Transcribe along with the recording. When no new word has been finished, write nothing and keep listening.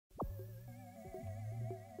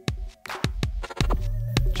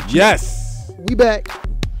Yes. We back.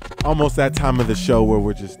 Almost that time of the show where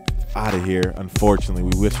we're just out of here. Unfortunately,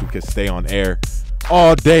 we wish we could stay on air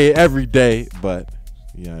all day, every day. But,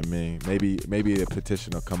 you know what I mean? Maybe a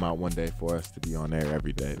petition will come out one day for us to be on air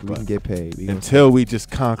every day. We can get paid. Until we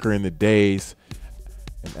just conquering the days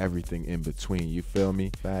and everything in between. You feel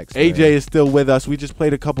me? Facts, AJ man. is still with us. We just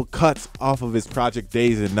played a couple cuts off of his project,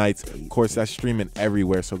 Daze and Nights. Of course, that's streaming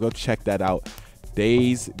everywhere. So go check that out.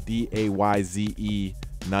 Daze, DAYZE,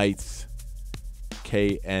 Nights,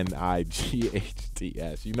 KNIGHTS.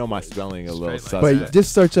 You know my spelling a little suspect. But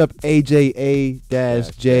just search up AJA-JJAY,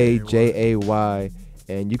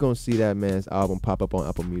 and you're going to see that man's album pop up on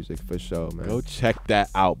Apple Music for sure, man. Go check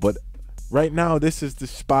that out. But right now, this is the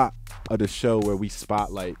spot of the show where we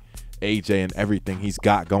spotlight AJ and everything he's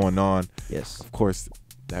got going on. Yes. Of course,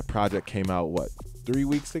 that project came out, what, 3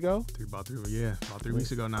 weeks ago? About 3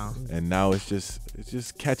 weeks ago now. And now it's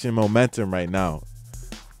just catching momentum right now.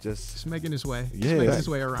 Just making its way. Yeah. Making its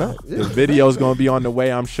way around. The video's going to be on the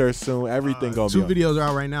way, I'm sure, soon. Everything going to be 2 videos are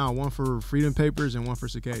out right now. One for Freedom Papers and one for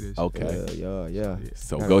Cicadas. Okay. Yeah.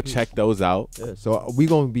 So go check those out. Yeah. So we're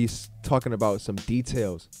going to be talking about some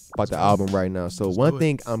details about the album right now. So one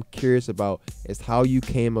thing I'm curious about is how you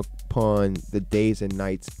came upon the Days and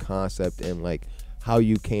Nights concept and like how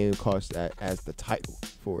you came across that as the title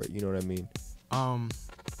for it. You know what I mean?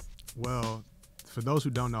 Well, for those who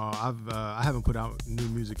don't know, I haven't put out new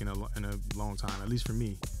music in a long time, at least for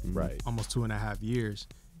me. Right. Almost 2.5 years.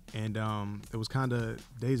 And it was kind of,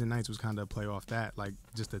 Days and Nights was kind of a play off that, like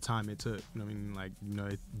just the time it took. You know what I mean? Like, you know,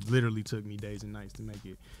 it literally took me days and nights to make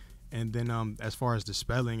it. And then as far as the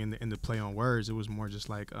spelling and the play on words, it was more just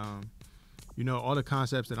like, you know, all the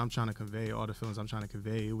concepts that I'm trying to convey, all the feelings I'm trying to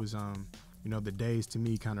convey, it was, you know, the days to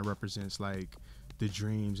me kind of represents like the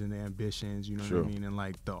dreams and the ambitions, you know what I mean, and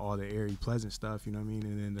like all the airy, pleasant stuff, you know what I mean,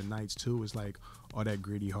 and then the nights too is like all that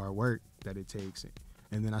gritty, hard work that it takes,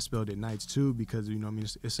 and then I spelled it nights too because you know what I mean,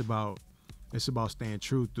 it's about staying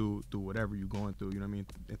true through whatever you're going through, you know what I mean,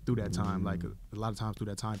 and through that time, like a lot of times through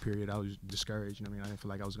that time period, I was discouraged, you know what I mean, I didn't feel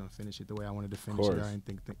like I was gonna finish it the way I wanted to finish it, I didn't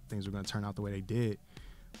think things were gonna turn out the way they did,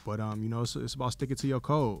 but you know, it's about sticking to your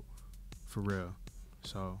code, for real,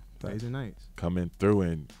 so. Days and Nights. Coming through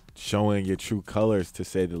and showing your true colors, to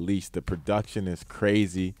say the least. The production is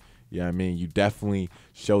crazy. You know what I mean? You definitely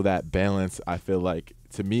show that balance. I feel like,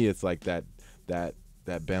 to me, it's like that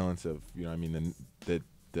balance of, you know what I mean,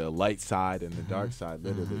 the light side and the dark side,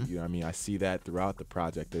 literally. You know what I mean? I see that throughout the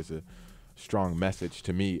project. There's a strong message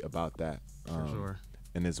to me about that. For sure.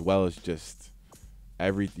 And as well as just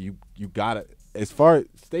everything, you got it. As far as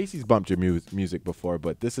Stacy's bumped your music before,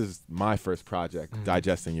 but this is my first project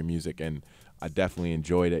digesting your music, and I definitely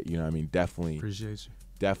enjoyed it. You know what I mean? Definitely appreciate you.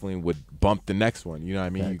 Definitely would bump the next one. You know what I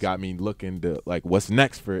mean? Thanks. You got me looking to like what's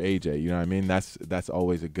next for AJ. You know what I mean? That's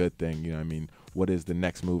always a good thing. You know what I mean? What is the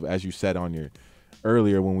next move? As you said on your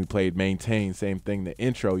earlier when we played Maintain, same thing. The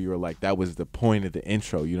intro, you were like that was the point of the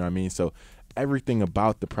intro. You know what I mean? So everything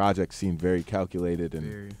about the project seemed very calculated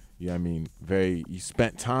and you know what I mean? You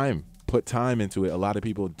spent time. Put time into it. A lot of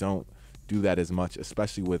people don't do that as much,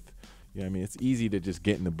 especially with, you know what I mean, it's easy to just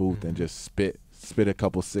get in the booth and just spit a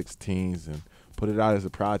couple 16s and put it out as a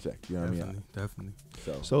project, you know what I mean? Definitely.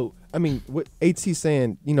 So, I mean, what AT's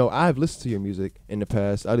saying, you know, I've listened to your music in the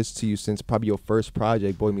past. I listened to you since probably your first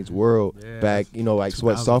project, Boy Meets World, back, you know, like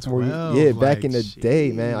what, sophomore year? Yeah, back in the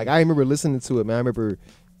day, man. Like, I remember listening to it, man. I remember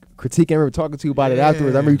critiquing, I remember talking to you about it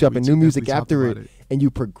afterwards. I remember you dropping new music after it. And you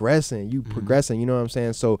progressing, you know what I'm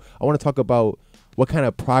saying? So I want to talk about what kind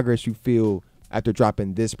of progress you feel after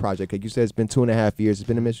dropping this project. Like you said, it's been 2.5 years. It's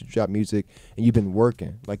been a minute to drop music, and you've been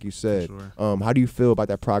working, like you said. How do you feel about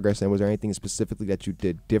that progress, and was there anything specifically that you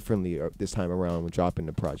did differently this time around when dropping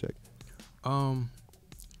the project? You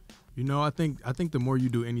know, I think the more you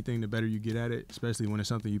do anything, the better you get at it, especially when it's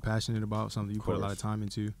something you're passionate about, something you put a lot of time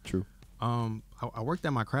into. True. I worked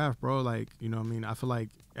at my craft, bro. Like, you know what I mean? I feel like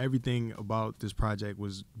everything about this project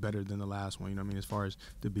was better than the last one, you know what I mean? As far as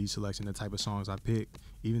the beat selection, the type of songs I picked,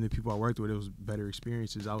 even the people I worked with, it was better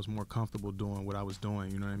experiences. I was more comfortable doing what I was doing,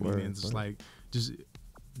 you know what I mean? And it's like, just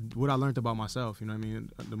what I learned about myself, you know what I mean?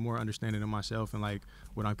 The more understanding of myself and like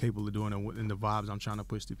what I'm capable of doing and the vibes I'm trying to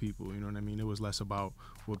push to people, you know what I mean? It was less about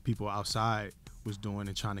what people outside was doing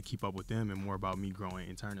and trying to keep up with them, and more about me growing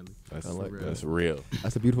internally. That's real.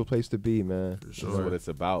 That's a beautiful place to be, man. For sure. That's what it's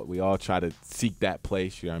about. We all try to seek that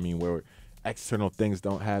place, you know what I mean, where external things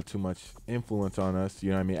don't have too much influence on us, you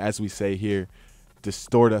know what I mean? As we say here,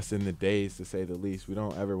 distort us in the days, to say the least. We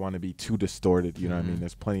don't ever want to be too distorted, you know what I mean?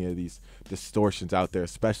 There's plenty of these distortions out there,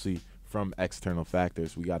 especially from external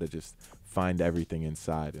factors. We got to just find everything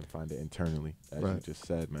inside and find it internally, as you just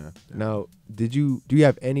said, man. Now, do you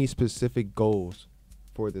have any specific goals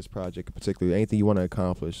for this project, particularly anything you want to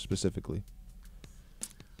accomplish specifically?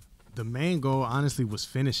 The main goal, honestly, was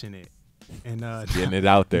finishing it and getting it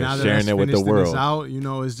out there, sharing it with the world. It's out, you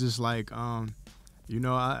know, it's just like, you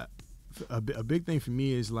know, a big thing for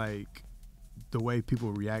me is like the way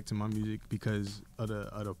people react to my music because of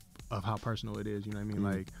how personal it is. You know what I mean?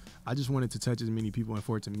 Like, I just wanted to touch as many people and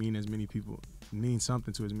for it to mean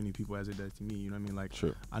something to as many people as it does to me. You know what I mean? Like,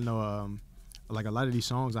 I know, like a lot of these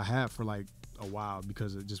songs I had for like a while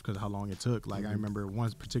because of how long it took. Like, I remember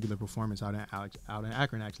one particular performance out in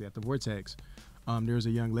Akron, actually, at the Vortex. There was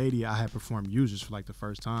a young lady I had performed Users for like the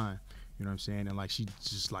first time. You know what I'm saying? And like she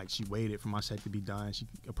waited for my set to be done. She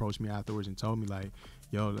approached me afterwards and told me like,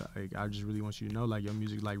 yo, like, I just really want you to know, like, your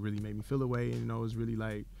music like really made me feel away, and you know, it was really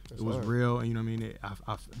like it was real, and you know what I mean.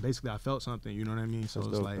 Basically I felt something, you know what I mean. So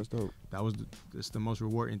it's like it's the most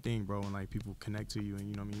rewarding thing, bro, when like people connect to you, and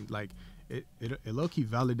you know what I mean. Like it low-key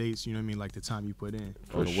validates, you know what I mean, like the time you put in.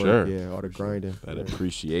 For sure. Yeah, all the grinding. That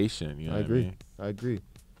appreciation, you know what I agree.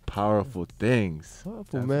 Powerful things.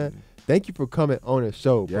 Powerful, man. Thank you for coming on the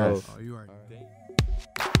show, bro. Oh, you are.